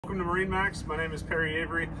Welcome to MarineMax. My name is Perry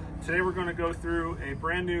Avery. Today we're going to go through a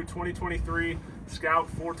brand new 2023 Scout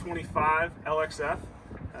 425 LXF.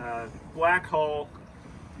 Black hull.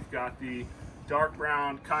 You've got the dark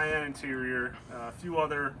brown cayenne interior, a few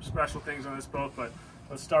other special things on this boat, but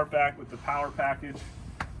let's start back with the power package.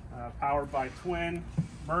 Powered by twin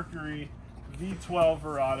Mercury V12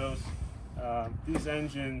 Verados. These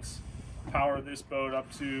engines power this boat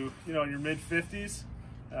up to, your mid-50s.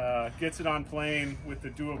 Gets it on plane with the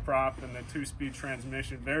dual prop and the 2-speed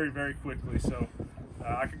transmission very quickly. So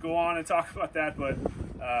I could go on and talk about that, but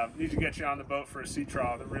need to get you on the boat for a sea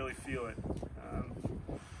trial to really feel it.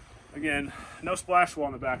 Again, no splash wall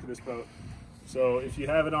in the back of this boat. So if you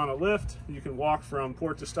have it on a lift, you can walk from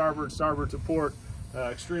port to starboard, starboard to port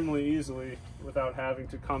extremely easily without having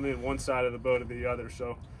to come in one side of the boat or the other.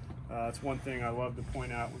 So that's one thing I love to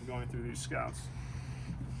point out when going through these Scouts.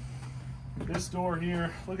 This door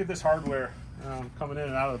here, look at this hardware coming in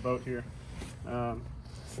and out of the boat here.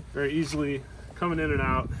 Very easily coming in and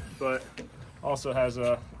out, but also has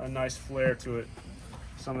a nice flair to it.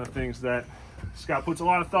 Some of the things that Scout puts a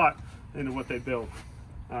lot of thought into what they build.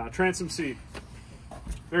 Transom seat,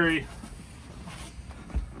 very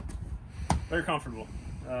comfortable.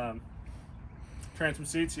 Transom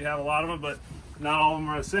seats, you have a lot of them, but not all of them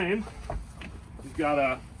are the same. You've got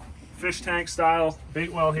a fish tank style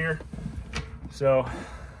bait well here. So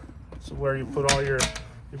where you put all your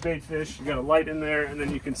bait fish, you got a light in there, and then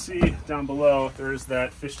you can see down below there's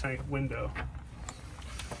that fish tank window.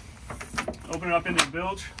 Open it up into the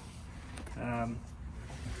bilge.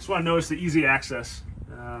 Just want to notice the easy access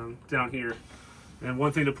down here. And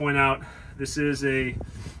one thing to point out, this is you've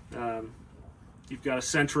got a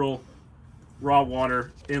central raw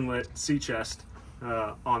water inlet sea chest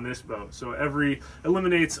on this boat. So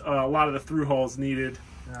eliminates a lot of the through hulls needed.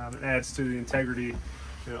 It adds to the integrity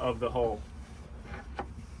of the hull.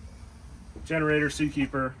 Generator,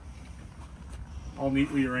 Seakeeper, all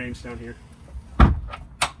neatly arranged down here.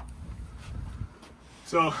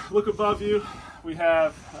 So look above you. We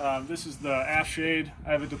have, this is the aft shade.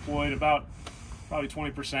 I have it deployed about probably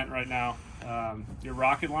 20% right now. Your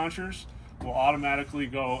rocket launchers will automatically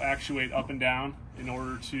go actuate up and down in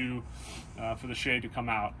order to for the shade to come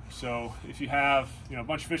out. So if you have a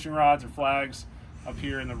bunch of fishing rods or flags up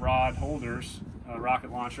here in the rod holders,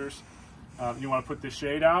 rocket launchers, you want to put this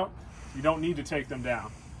shade out, you don't need to take them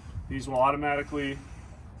down. These will automatically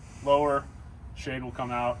lower, shade will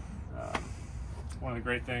come out. One of the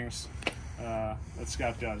great things that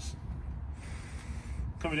Scout does.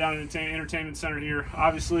 Coming down into the entertainment center here,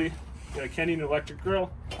 obviously got a Kenny electric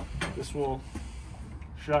grill. This will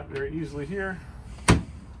shut very easily here.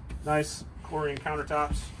 Nice chlorine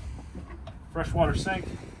countertops, freshwater sink,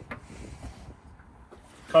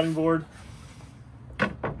 cutting board,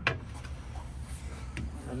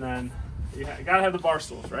 and then you gotta have the bar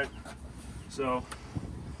stools, right? So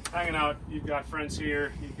hanging out, you've got friends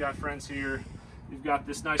here, you've got friends here, you've got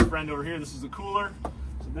this nice friend over here. This is the cooler.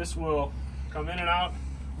 So this will come in and out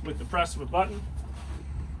with the press of a button,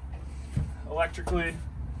 electrically,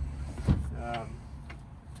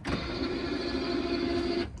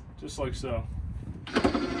 just like so.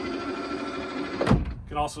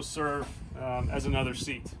 Can also serve as another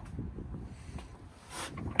seat.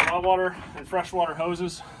 Raw water and freshwater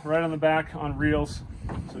hoses right on the back on reels,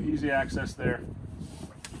 so easy access there.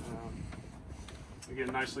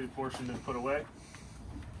 Again, nicely portioned and put away.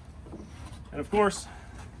 And of course,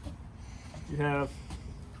 you have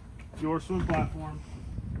your swim platform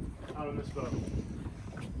out on this boat.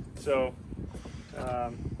 So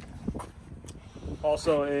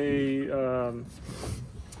also you've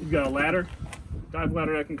got a ladder, dive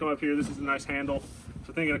ladder that can come up here. This is a nice handle.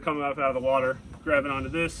 So thinking of coming up out of the water, grabbing onto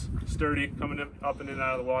this, sturdy, coming up and in and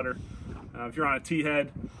out of the water. If you're on a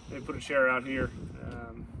T-head, they put a chair out here.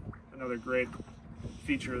 Another great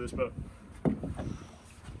feature of this boat.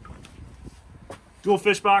 Dual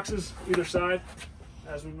fish boxes either side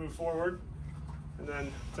as we move forward. And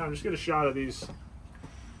then Tom, just get a shot of these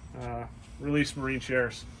release marine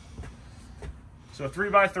chairs. So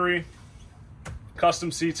 3x3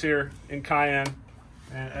 custom seats here in cayenne.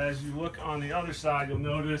 And as you look on the other side, you'll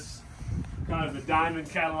notice kind of the diamond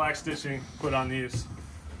Cadillac stitching put on these.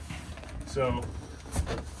 So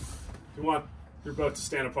if you want your boat to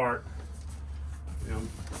stand apart,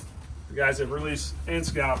 the guys at Release and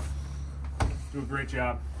Scout do a great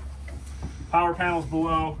job. Power panels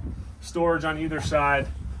below, storage on either side,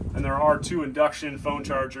 and there are 2 induction phone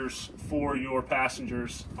chargers for your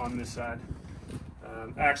passengers on this side.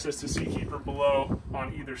 Access to Seakeeper below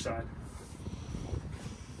on either side.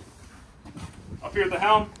 Up here at the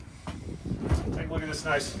helm, take a look at this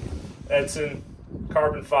nice Edson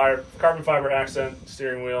carbon fiber accent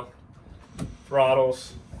steering wheel,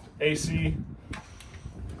 throttles, AC,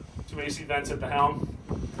 2 AC vents at the helm,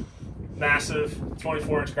 massive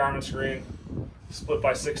 24-inch Garmin screen, split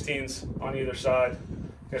by 16s on either side.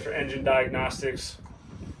 Got your engine diagnostics,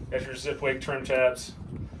 got your zip wake trim tabs,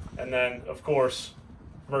 and then of course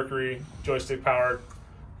Mercury joystick powered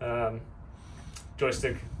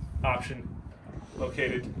joystick option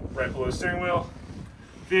located right below the steering wheel.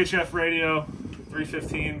 VHF radio,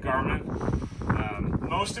 315 Garmin.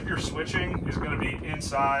 Most of your switching is going to be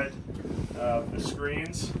inside the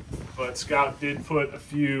screens, but Scott did put a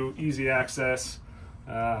few easy access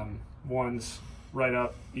ones right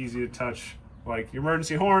up, easy to touch, like your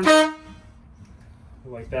emergency horn,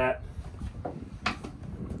 like that.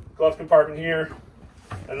 Glove compartment here,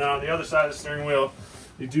 and then on the other side of the steering wheel,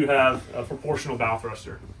 you do have a proportional bow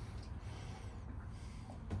thruster.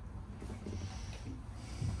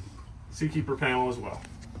 Seakeeper panel as well.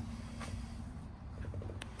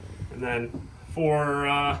 And then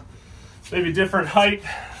for maybe different height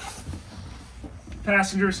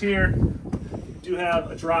passengers here, you do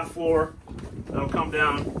have a drop floor that'll come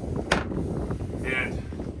down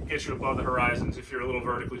and get you above the horizons if you're a little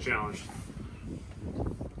vertically challenged.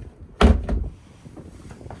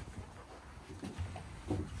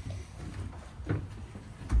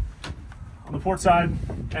 On the port side,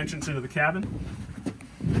 entrance into the cabin.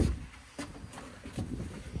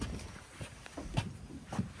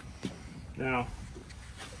 Now,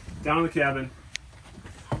 down in the cabin,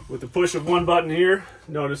 with the push of one button here,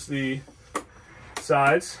 notice the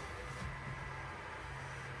sides.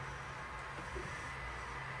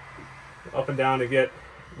 Up and down to get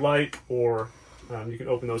light, or you can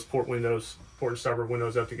open those port and starboard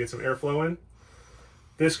windows up to get some airflow in.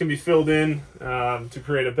 This can be filled in to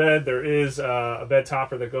create a bed. There is a bed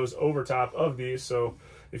topper that goes over top of these, so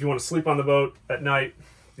if you want to sleep on the boat at night,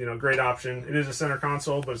 you know, great option. It is a center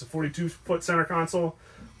console, but it's a 42-foot center console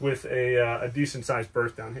with a decent sized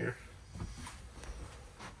berth down here.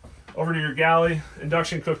 Over to your galley,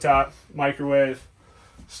 induction cooktop, microwave,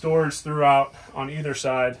 storage throughout on either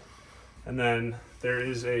side, and then there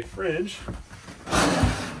is a fridge.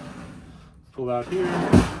 Pull out here.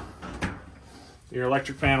 Your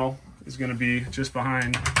electric panel is going to be just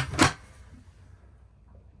behind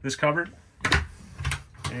this cupboard,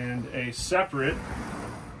 and a separate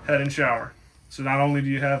head and shower. So not only do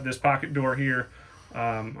you have this pocket door here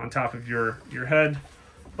on top of your head,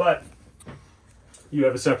 but you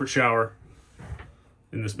have a separate shower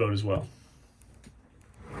in this boat as well.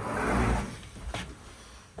 All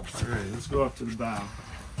right, let's go up to the bow.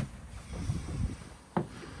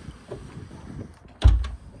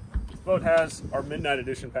 This boat has our Midnight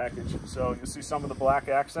Edition package, so you'll see some of the black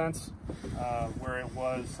accents where it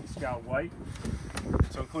was Scout White.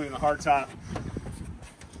 So including the hardtop,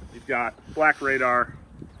 you've got black radar,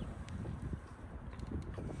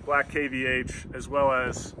 black KVH, as well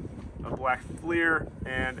as a black FLIR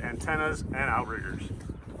and antennas and outriggers.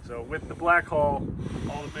 So with the black hull,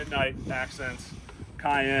 all the Midnight accents,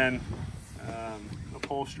 cayenne,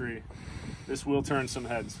 upholstery, this will turn some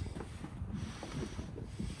heads.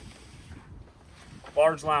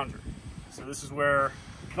 Large lounger. So this is where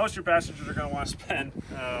most of your passengers are going to want to spend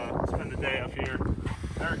the day up here.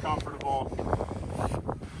 Very comfortable.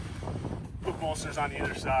 Foot bolsters on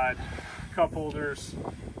either side, cup holders,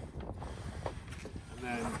 and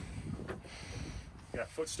then you got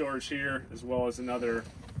foot storage here, as well as another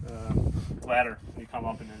ladder when you come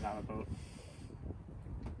up in and out of the boat.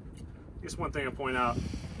 I guess one thing to point out,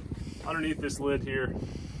 underneath this lid here,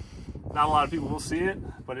 not a lot of people will see it,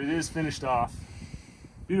 but it is finished off.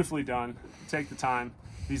 Beautifully done. Take the time.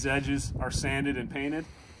 These edges are sanded and painted,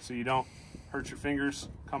 so you don't hurt your fingers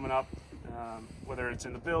coming up, whether it's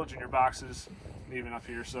in the bilge, in your boxes, and even up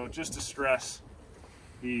here. So just to stress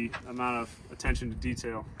the amount of attention to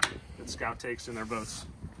detail that Scout takes in their boats.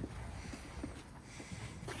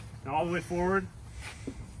 Now all the way forward,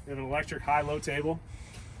 we have an electric high-low table.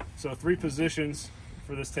 So 3 positions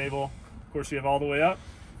for this table. Of course, you have all the way up.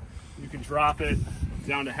 You can drop it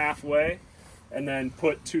down to halfway and then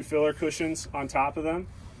put 2 filler cushions on top of them,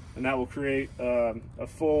 and that will create a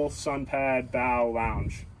full sun pad bow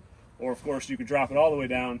lounge. Or of course, you could drop it all the way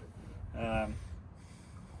down. You know,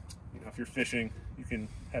 if you're fishing, you can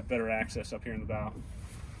have better access up here in the bow.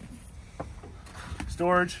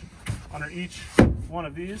 Storage under each one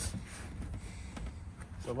of these.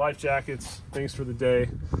 So life jackets, things for the day,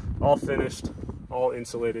 all finished, all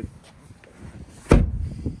insulated.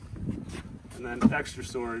 And then extra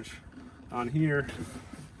storage on here.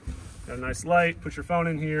 Got a nice light, put your phone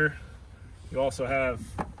in here. You also have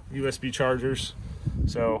USB chargers.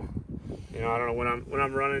 So, you You know, I don't know when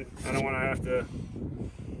I'm running, I don't want to have to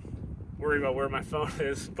worry about where my phone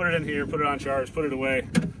is. Put it in here, put it on charge, put it away,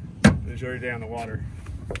 and enjoy your day on the water.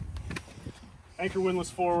 Anchor windlass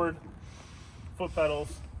forward, foot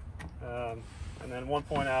pedals, and then one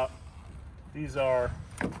point out, these are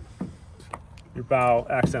your bow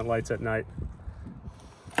accent lights at night.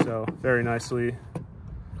 So very nicely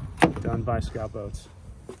done by Scout Boats.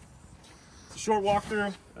 It's a short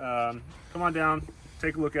walkthrough. Come on down,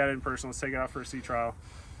 take a look at it in person. Let's take it out for a sea trial.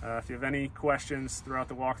 If you have any questions throughout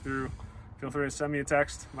the walkthrough, feel free to send me a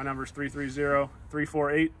text. My number is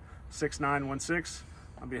 330-348-6916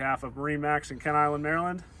 on behalf of MarineMax in Kent Island,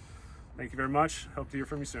 Maryland. Thank you very much. Hope to hear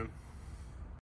from you soon.